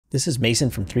This is Mason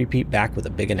from 3Pete back with a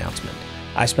big announcement.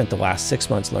 I spent the last 6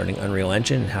 months learning Unreal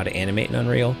Engine and how to animate in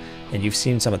Unreal, and you've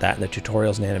seen some of that in the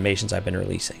tutorials and animations I've been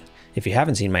releasing. If you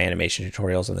haven't seen my animation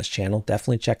tutorials on this channel,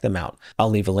 definitely check them out. I'll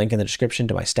leave a link in the description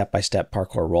to my step-by-step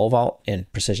parkour roll vault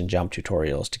and precision jump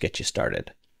tutorials to get you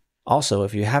started. Also,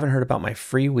 if you haven't heard about my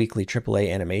free weekly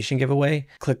AAA animation giveaway,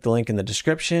 click the link in the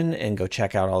description and go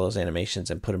check out all those animations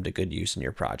and put them to good use in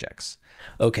your projects.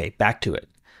 Okay, back to it.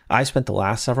 I spent the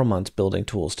last several months building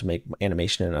tools to make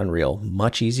animation in Unreal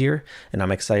much easier, and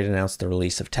I'm excited to announce the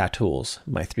release of Tatools,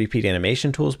 my 3Pete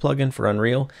animation tools plugin for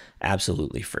Unreal,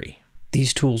 absolutely free.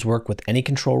 These tools work with any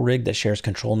control rig that shares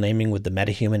control naming with the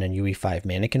MetaHuman and UE5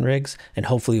 Mannequin rigs, and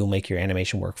hopefully will make your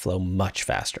animation workflow much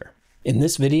faster. In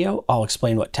this video, I'll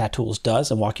explain what Tatools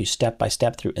does and walk you step by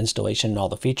step through installation and all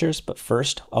the features, but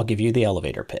first, I'll give you the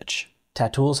elevator pitch.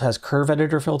 Tatools has curve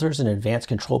editor filters and advanced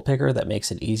control picker that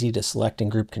makes it easy to select and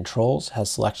group controls,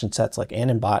 has selection sets like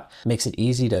Animbot, makes it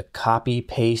easy to copy,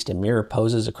 paste, and mirror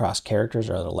poses across characters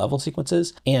or other level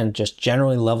sequences, and just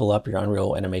generally level up your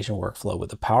Unreal animation workflow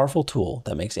with a powerful tool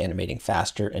that makes animating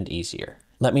faster and easier.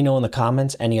 Let me know in the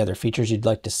comments any other features you'd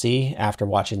like to see after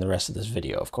watching the rest of this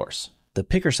video, of course. The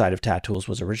picker side of Tatools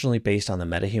was originally based on the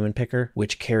MetaHuman picker,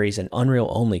 which carries an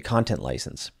Unreal-only content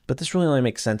license, but this really only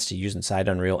makes sense to use inside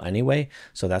Unreal anyway,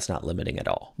 so that's not limiting at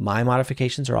all. My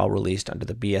modifications are all released under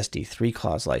the BSD 3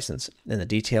 clause license, and the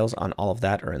details on all of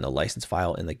that are in the license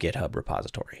file in the GitHub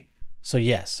repository. So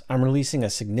yes, I'm releasing a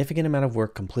significant amount of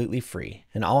work completely free,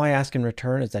 and all I ask in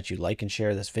return is that you like and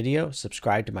share this video,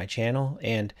 subscribe to my channel,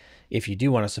 and if you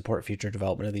do want to support future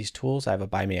development of these tools, I have a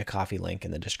Buy Me a Coffee link in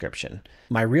the description.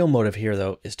 My real motive here,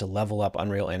 though, is to level up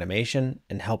Unreal animation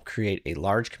and help create a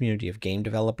large community of game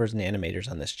developers and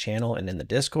animators on this channel and in the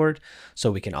Discord,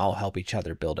 so we can all help each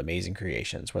other build amazing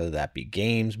creations, whether that be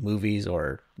games, movies,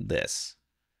 or this.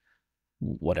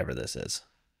 Whatever this is.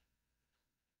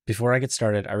 Before I get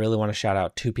started, I really want to shout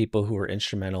out two people who were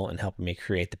instrumental in helping me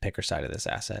create the picker side of this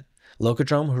asset.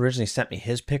 Locodrome, who originally sent me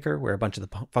his picker where a bunch of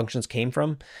the functions came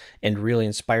from and really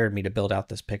inspired me to build out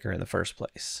this picker in the first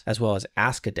place. As well as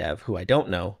Ask, who I don't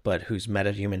know, but whose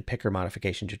MetaHuman picker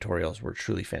modification tutorials were a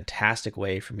truly fantastic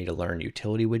way for me to learn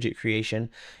utility widget creation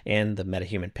and the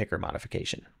MetaHuman picker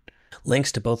modification.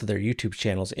 Links to both of their YouTube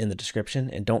channels in the description,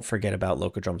 and don't forget about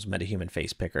Locodrome's MetaHuman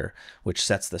face picker, which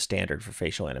sets the standard for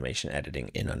facial animation editing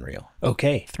in Unreal.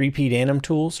 Okay, 3Pete Anim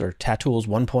Tools, or Tatools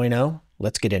 1.0,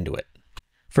 let's get into it.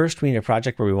 First, we need a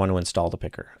project where we want to install the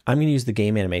picker. I'm going to use the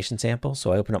game animation sample,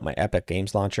 so I open up my Epic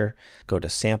Games launcher, go to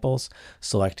Samples,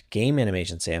 select Game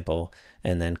Animation Sample,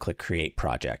 and then click Create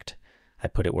Project. I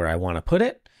put it where I want to put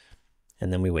it,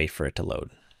 and then we wait for it to load.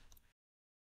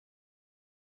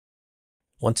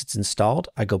 Once it's installed,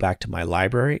 I go back to my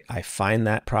library, I find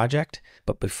that project,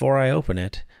 but before I open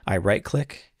it, I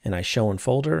right-click and I show in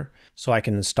folder so I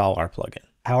can install our plugin.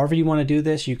 However you want to do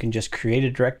this, you can just create a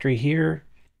directory here,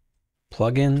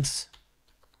 plugins,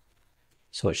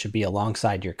 so it should be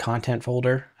alongside your content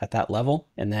folder at that level.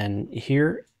 And then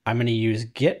here, I'm going to use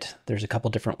Git. There's a couple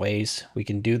different ways we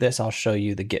can do this. I'll show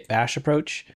you the Git bash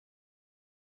approach.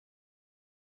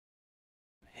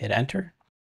 Hit enter.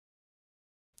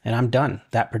 And I'm done.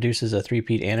 That produces a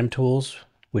 3Pete Anim Tools,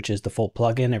 which is the full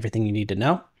plugin, everything you need to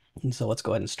know. And so let's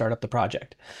go ahead and start up the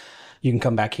project. You can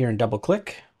come back here and double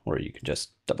click, or you can just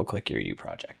double click your U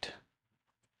project.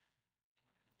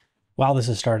 While this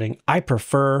is starting, I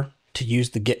prefer to use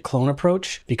the git clone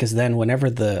approach, because then whenever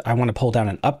I want to pull down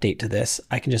an update to this,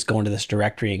 I can just go into this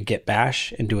directory in git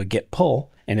bash and do a git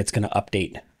pull, and it's going to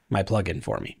update my plugin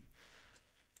for me.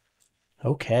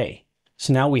 Okay.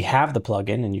 So now we have the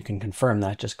plugin, and you can confirm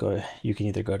that. You can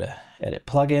either go to Edit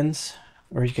Plugins,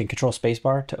 or you can Control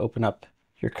Spacebar to open up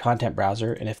your content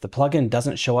browser. And if the plugin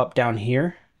doesn't show up down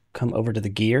here, come over to the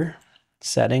gear,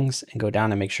 settings, and go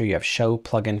down and make sure you have Show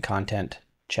Plugin Content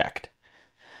checked.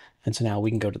 And so now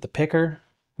we can go to the picker,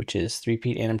 which is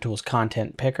 3Pete Anim Tools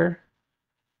Content Picker.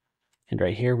 And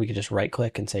right here, we can just right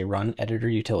click and say Run Editor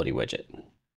Utility Widget.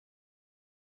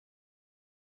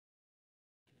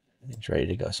 It's ready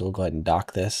to go. So we'll go ahead and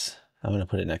dock this. I'm going to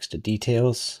put it next to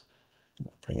details.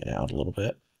 Bring it out a little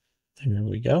bit. There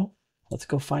we go. Let's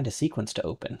go find a sequence to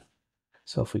open.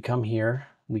 So if we come here,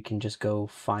 we can just go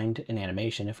find an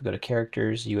animation. If we go to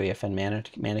characters, UEFN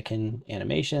Mannequin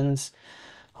animations,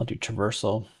 I'll do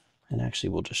traversal, and actually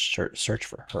we'll just search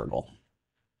for hurdle.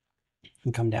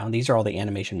 And come down. These are all the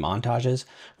animation montages.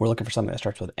 We're looking for something that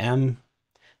starts with M,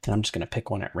 and I'm just going to pick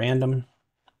one at random.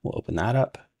 We'll open that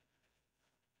up.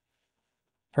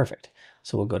 Perfect.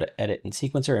 So we'll go to Edit and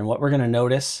Sequencer, and what we're going to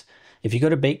notice, if you go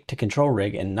to Bake to Control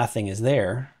Rig and nothing is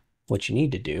there, what you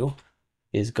need to do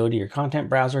is go to your content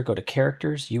browser, go to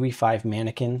characters, UE5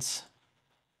 mannequins,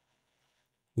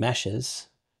 meshes,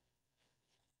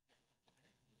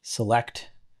 select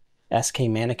SK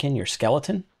mannequin, your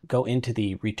skeleton, go into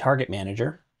the retarget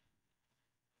manager,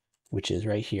 which is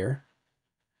right here.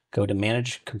 Go to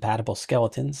manage compatible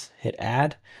skeletons, hit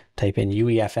add, type in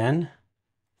UEFN,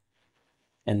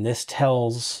 and this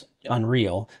tells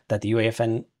Unreal that the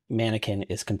UEFN mannequin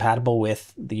is compatible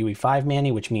with the UE5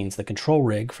 Manny, which means the control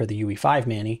rig for the UE5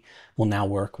 Manny will now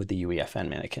work with the UEFN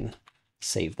mannequin.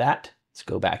 Save that. Let's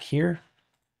go back here,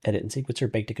 edit and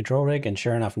sequencer, bake to control rig, and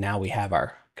sure enough, now we have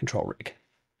our control rig.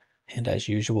 And as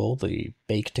usual, the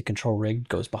bake to control rig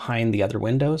goes behind the other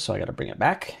window, so I got to bring it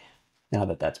back. Now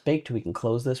that that's baked, we can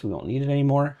close this. We won't need it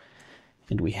anymore.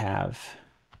 And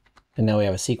now we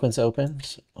have a sequence open,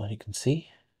 so you can see.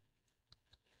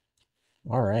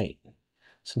 All right.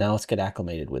 So now let's get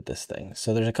acclimated with this thing.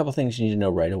 So there's a couple things you need to know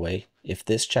right away. If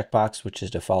this checkbox, which is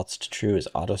defaults to true, is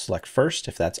auto select first,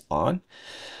 if that's on,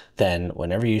 then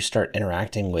whenever you start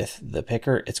interacting with the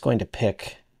picker, it's going to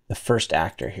pick the first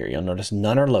actor here. You'll notice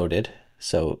none are loaded.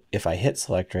 So if I hit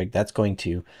select rig, that's going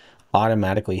to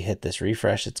automatically hit this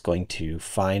refresh. It's going to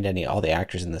find all the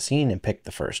actors in the scene and pick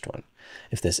the first one.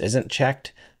 If this isn't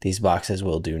checked, these boxes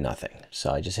will do nothing.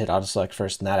 So I just hit auto select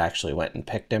first and that actually went and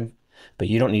picked him. But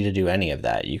you don't need to do any of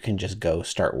that. You can just go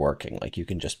start working. Like you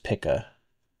can just pick a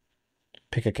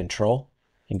control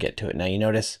and get to it. Now you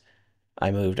notice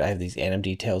I have these anim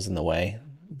details in the way.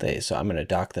 So I'm going to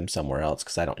dock them somewhere else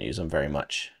because I don't use them very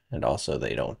much. And also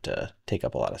they don't take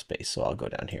up a lot of space. So I'll go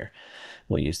down here.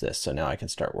 We'll use this. So now I can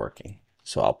start working.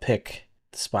 So I'll pick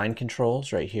the spine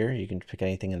controls right here. You can pick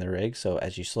anything in the rig. So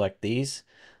as you select these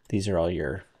are all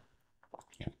your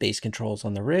base controls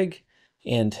on the rig.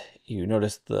 And you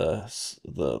notice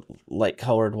the light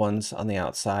colored ones on the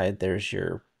outside. There's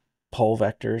your pole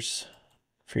vectors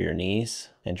for your knees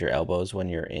and your elbows when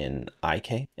you're in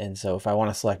IK. And so if I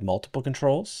want to select multiple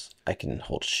controls, I can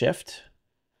hold shift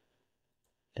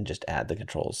and just add the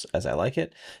controls as I like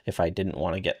it. If I didn't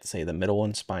want to get, say, the middle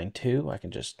one, spine 2, I can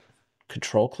just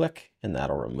control click and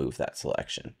that'll remove that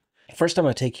selection. First, I'm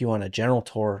going to take you on a general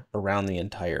tour around the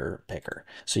entire picker.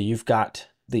 So you've got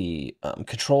the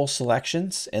control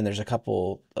selections, and there's a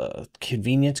couple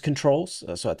convenience controls.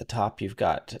 So at the top, you've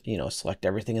got, select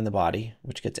everything in the body,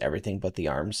 which gets everything but the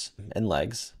arms and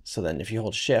legs. So then if you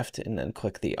hold shift and then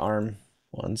click the arm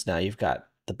ones, now you've got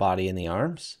the body and the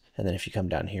arms. And then if you come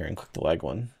down here and click the leg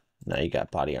one, now you got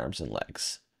body, arms, and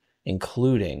legs,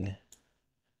 including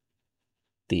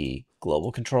the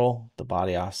global control, the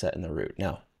body offset, and the root.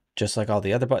 Now, just like all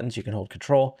the other buttons, you can hold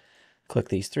control, click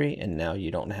these 3, and now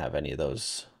you don't have any of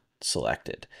those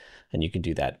selected. And you can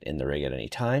do that in the rig at any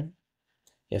time.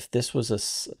 If this was a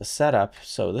setup,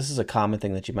 so this is a common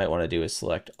thing that you might want to do is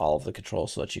select all of the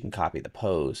controls so that you can copy the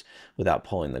pose without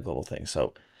pulling the global thing.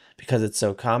 So because it's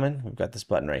so common, we've got this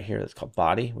button right here that's called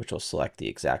body, which will select the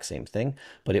exact same thing,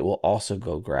 but it will also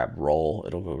go grab roll.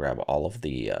 It'll go grab all of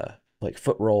the like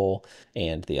foot roll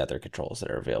and the other controls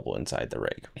that are available inside the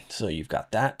rig. So you've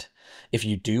got that. If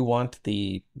you do want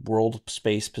the world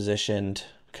space positioned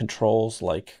controls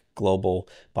like global,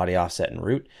 body offset, and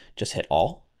root, just hit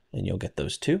all and you'll get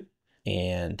those too.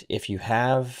 And if you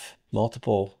have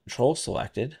multiple controls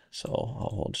selected, so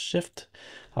I'll hold shift,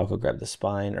 I'll go grab the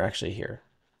spine, or actually here.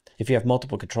 If you have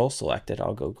multiple controls selected,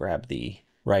 I'll go grab the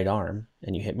right arm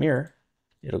and you hit mirror,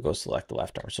 it'll go select the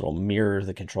left arm. So it'll mirror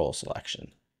the control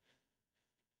selection.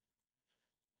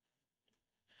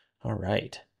 All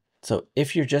right. So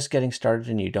if you're just getting started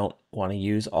and you don't want to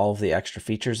use all of the extra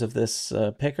features of this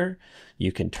picker,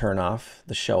 you can turn off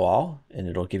the show all and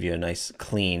it'll give you a nice,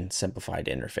 clean, simplified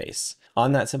interface.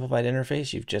 On that simplified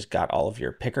interface, you've just got all of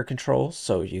your picker controls.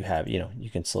 So you have, you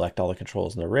can select all the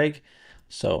controls in the rig.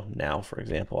 So now, for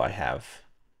example, I have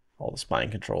all the spine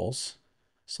controls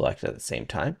selected at the same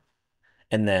time.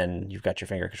 And then you've got your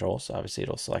finger controls. So obviously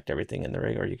it'll select everything in the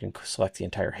rig, or you can select the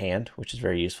entire hand, which is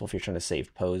very useful if you're trying to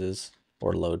save poses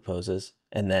or load poses.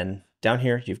 And then down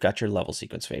here, you've got your level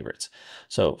sequence favorites.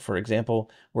 So for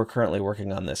example, we're currently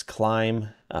working on this climb.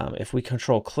 If we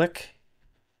control click,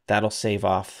 that'll save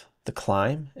off the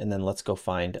climb. And then let's go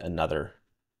find another.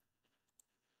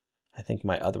 I think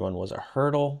my other one was a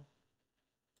hurdle.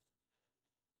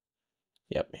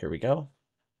 Yep, here we go.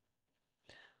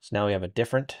 So now we have a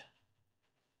different.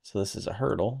 So this is a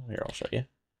hurdle. Here, I'll show you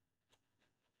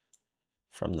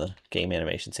from the game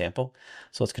animation sample.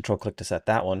 So let's control click to set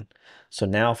that one. So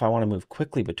now if I want to move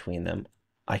quickly between them,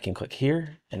 I can click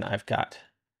here and I've got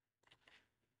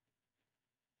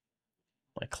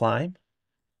my climb.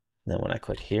 And then when I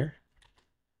click here,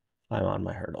 I'm on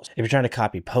my hurdles. If you're trying to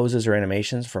copy poses or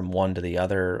animations from one to the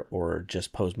other, or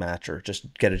just pose match, or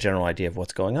just get a general idea of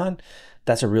what's going on,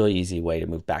 that's a really easy way to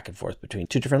move back and forth between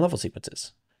two different level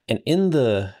sequences. And in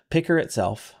the picker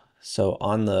itself, so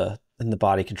in the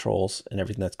body controls and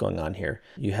everything that's going on here,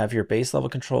 you have your base level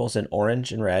controls in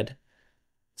orange and red.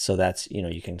 So that's,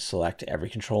 you can select every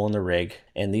control in the rig.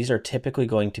 And these are typically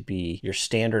going to be your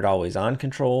standard always on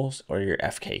controls or your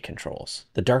FK controls.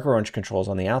 The dark orange controls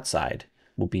on the outside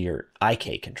will be your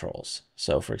IK controls.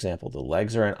 So for example, the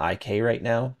legs are in IK right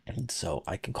now. And so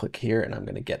I can click here and I'm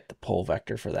going to get the pull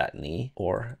vector for that knee,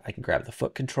 or I can grab the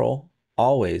foot control.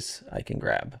 Always I can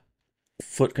grab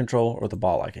foot control or the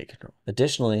ball IK control.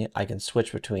 Additionally, I can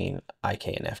switch between IK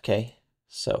and FK.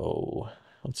 So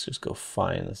let's just go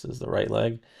find, this is the right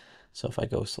leg. So if I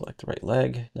go select the right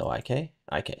leg, no IK,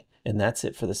 IK. And that's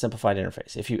it for the simplified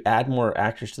interface. If you add more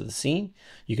actors to the scene,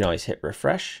 you can always hit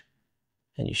refresh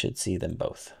and you should see them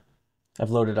both.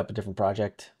 I've loaded up a different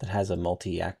project that has a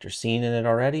multi-actor scene in it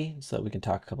already, so that we can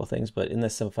talk a couple things. But in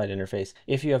this simplified interface,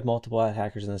 if you have multiple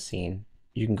actors in the scene,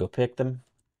 you can go pick them.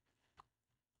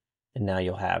 And now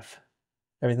you'll have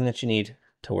everything that you need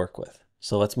to work with.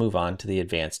 So let's move on to the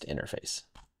advanced interface.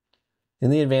 In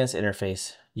the advanced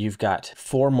interface, you've got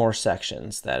 4 more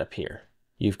sections that appear.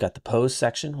 You've got the pose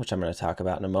section, which I'm going to talk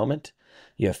about in a moment.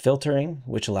 You have filtering,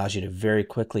 which allows you to very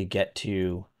quickly get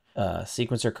to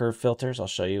sequencer curve filters. I'll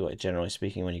show you, generally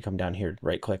speaking, when you come down here,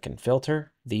 right click and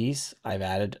filter. These, I've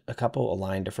added a couple: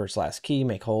 align to first last key,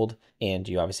 make hold, and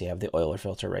you obviously have the Euler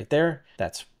filter right there.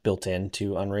 That's built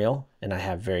into Unreal. And I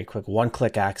have very quick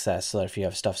one-click access, so that if you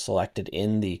have stuff selected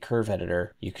in the curve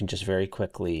editor, you can just very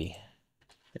quickly,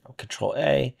 Control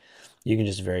A, you can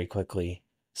just very quickly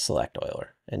select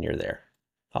Euler and you're there.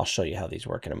 I'll show you how these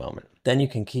work in a moment. Then you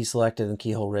can key selected and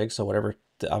keyhole rig. So whatever,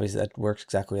 obviously that works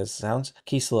exactly as it sounds.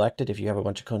 Key selected, if you have a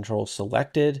bunch of controls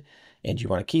selected and you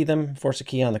want to key them, force a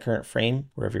key on the current frame,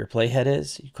 wherever your playhead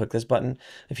is, you click this button.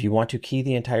 If you want to key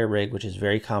the entire rig, which is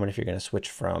very common if you're going to switch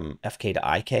from FK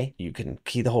to IK, you can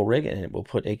key the whole rig and it will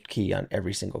put a key on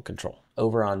every single control.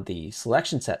 Over on the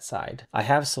selection set side, I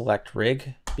have select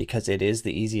rig because it is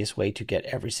the easiest way to get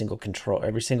every single control,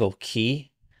 every single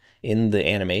key in the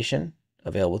animation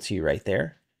available to you right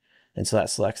there. And so that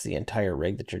selects the entire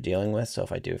rig that you're dealing with. So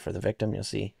if I do it for the victim, you'll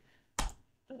see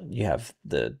you have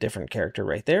the different character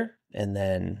right there. And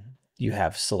then you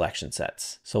have selection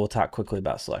sets. So we'll talk quickly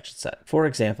about selection set. For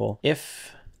example,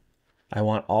 if I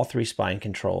want all 3 spine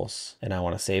controls and I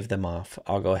want to save them off,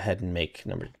 I'll go ahead and make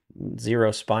number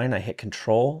 0 spine. I hit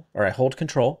control, or I hold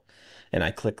control and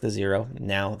I click the 0.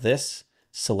 Now this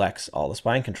selects all the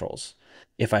spine controls.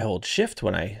 If I hold shift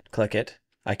when I click it,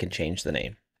 I can change the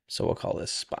name. So we'll call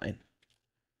this spine.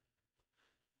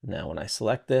 Now when I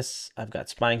select this, I've got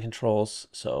spine controls.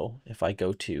 So if I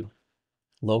go to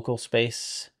local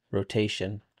space,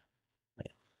 rotation,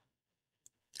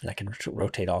 and I can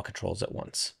rotate all controls at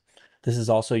once. This is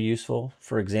also useful,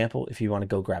 for example, if you want to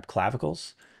go grab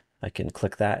clavicles, I can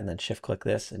click that and then shift click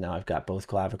this, and now I've got both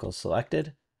clavicles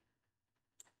selected.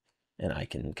 And I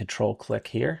can control click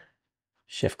here,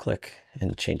 shift click,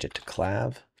 and change it to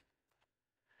clav.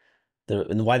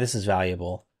 And why this is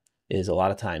valuable is a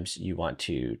lot of times you want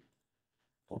to,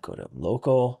 we'll go to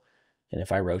local, and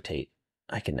if I rotate,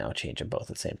 I can now change them both at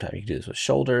the same time. You can do this with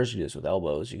shoulders, you can do this with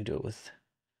elbows, you can do it with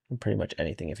pretty much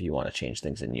anything if you want to change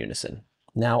things in unison.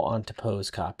 Now on to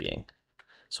pose copying.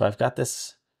 So I've got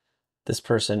this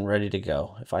person ready to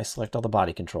go. If I select all the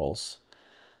body controls,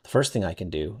 the first thing I can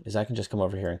do is I can just come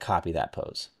over here and copy that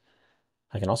pose.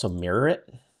 I can also mirror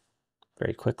it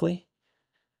very quickly.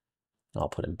 I'll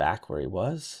put him back where he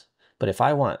was. But if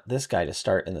I want this guy to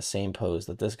start in the same pose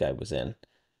that this guy was in,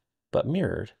 but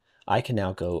mirrored, I can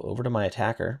now go over to my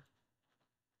attacker,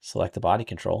 select the body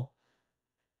control,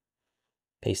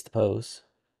 paste the pose,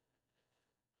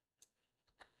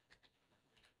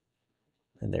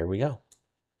 and there we go.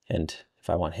 And if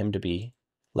I want him to be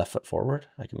left foot forward,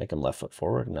 I can make him left foot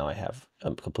forward, and now I have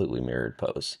a completely mirrored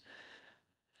pose,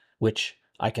 which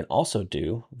I can also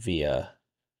do via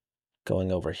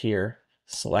going over here,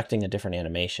 selecting a different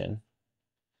animation,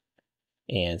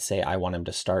 and say I want him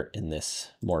to start in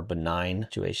this more benign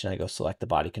situation. I go select the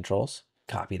body controls,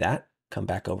 copy that, come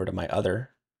back over to my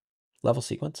other level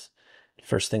sequence.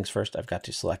 First things first, I've got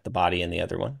to select the body in the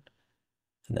other one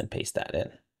and then paste that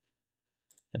in.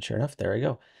 And sure enough, there I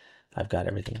go. I've got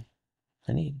everything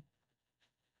I need.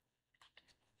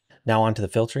 Now on to the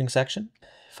filtering section.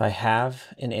 If I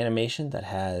have an animation that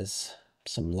has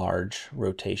some large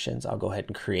rotations, I'll go ahead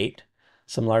and create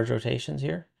some large rotations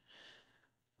here.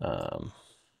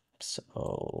 So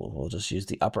we'll just use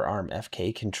the upper arm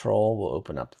FK control. We'll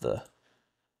open up the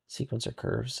sequencer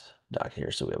curves dock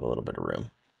here so we have a little bit of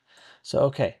room. So,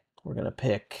 okay, we're going to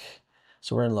pick,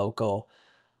 so we're in local,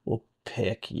 we'll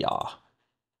pick yaw.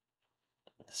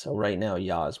 So right now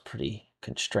yaw is pretty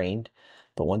constrained,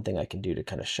 but one thing I can do to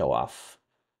kind of show off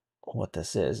what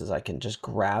this is I can just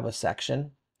grab a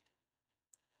section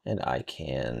and I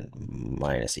can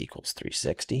minus equals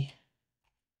 360.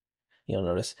 You'll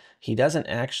notice he doesn't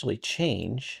actually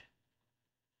change,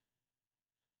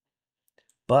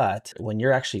 but when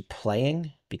you're actually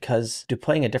playing, because you're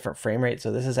playing a different frame rate,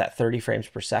 so this is at 30 frames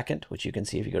per second, which you can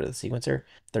see if you go to the sequencer,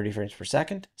 30 frames per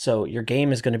second. So your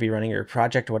game is going to be running, your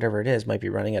project, whatever it is, might be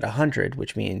running at 100,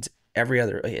 which means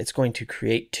it's going to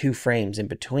create 2 frames in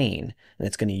between, and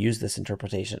it's going to use this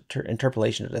interpolation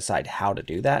to decide how to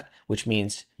do that, which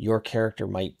means your character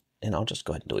might, and I'll just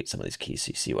go ahead and delete some of these keys so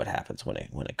you see what happens when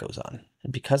it goes on.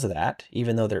 And because of that,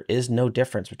 even though there is no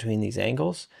difference between these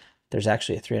angles, there's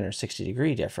actually a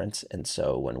 360-degree difference. And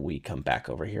so when we come back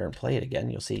over here and play it again,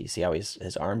 you'll see how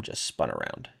his arm just spun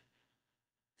around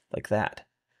like that.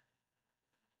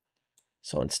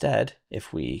 So instead,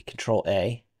 if we Control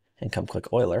A and come click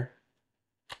Euler,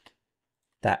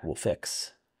 that will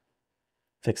fix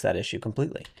that issue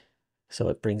completely. So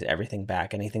it brings everything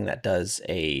back. Anything that does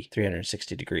a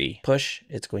 360-degree push,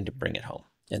 it's going to bring it home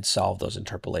and solve those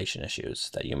interpolation issues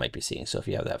that you might be seeing. So if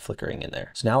you have that flickering in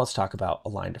there. So now let's talk about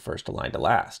align to first, align to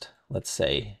last. Let's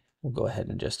say we'll go ahead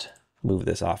and just move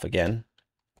this off again.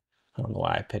 I don't know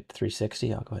why I picked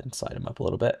 360. I'll go ahead and slide them up a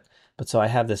little bit. But so I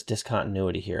have this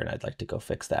discontinuity here and I'd like to go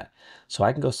fix that. So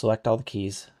I can go select all the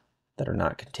keys that are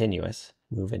not continuous,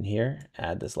 move in here,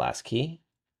 add this last key,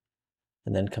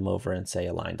 and then come over and say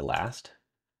align to last,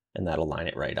 and that'll line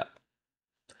it right up.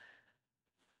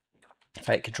 If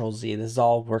I hit Control Z, this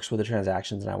all works with the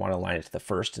transactions and I want to align it to the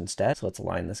first instead. So let's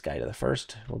align this guy to the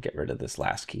first. We'll get rid of this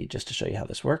last key just to show you how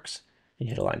this works. You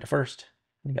hit align to first,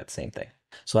 and you got the same thing.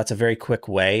 So that's a very quick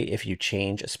way if you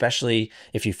change, especially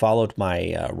if you followed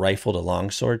my rifle to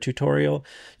longsword tutorial.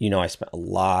 You know I spent a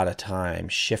lot of time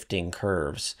shifting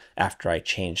curves after I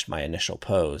changed my initial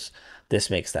pose. This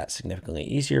makes that significantly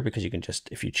easier because you can just,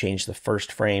 if you change the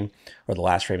first frame or the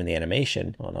last frame of the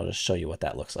animation, well, and I'll just show you what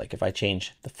that looks like. If I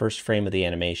change the first frame of the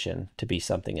animation to be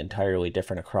something entirely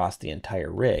different across the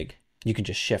entire rig, you can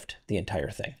just shift the entire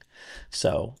thing.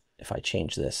 So if I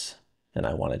change this and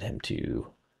I wanted him to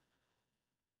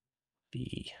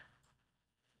be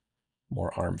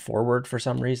more arm forward for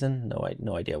some reason,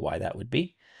 no idea why that would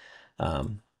be, I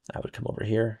would come over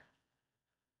here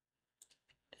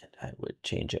and I would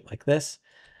change it like this.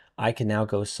 I can now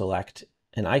go select,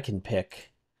 and I can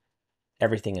pick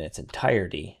everything in its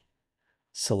entirety,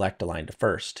 select align to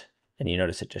first, and you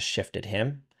notice it just shifted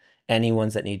him. Any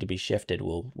ones that need to be shifted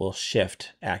will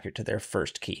shift accurate to their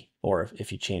first key. Or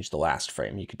if you change the last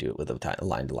frame, you could do it with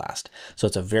align to last. So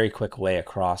it's a very quick way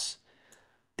across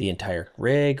the entire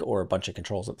rig or a bunch of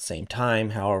controls at the same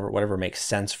time. However, whatever makes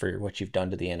sense for what you've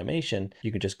done to the animation,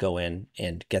 you can just go in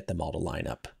and get them all to line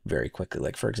up very quickly.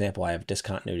 Like for example, I have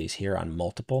discontinuities here on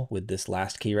multiple with this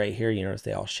last key right here. You notice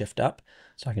they all shift up.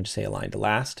 So I can just say align to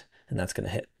last, and that's going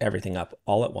to hit everything up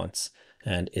all at once.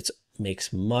 And it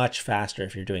makes much faster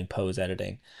if you're doing pose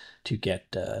editing to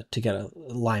get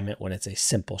alignment when it's a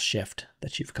simple shift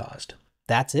that you've caused.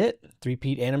 That's it.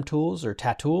 3-peat anim tools or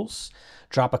Tatools.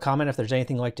 Drop a comment if there's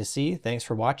anything you'd like to see. Thanks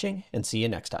for watching, and see you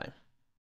next time.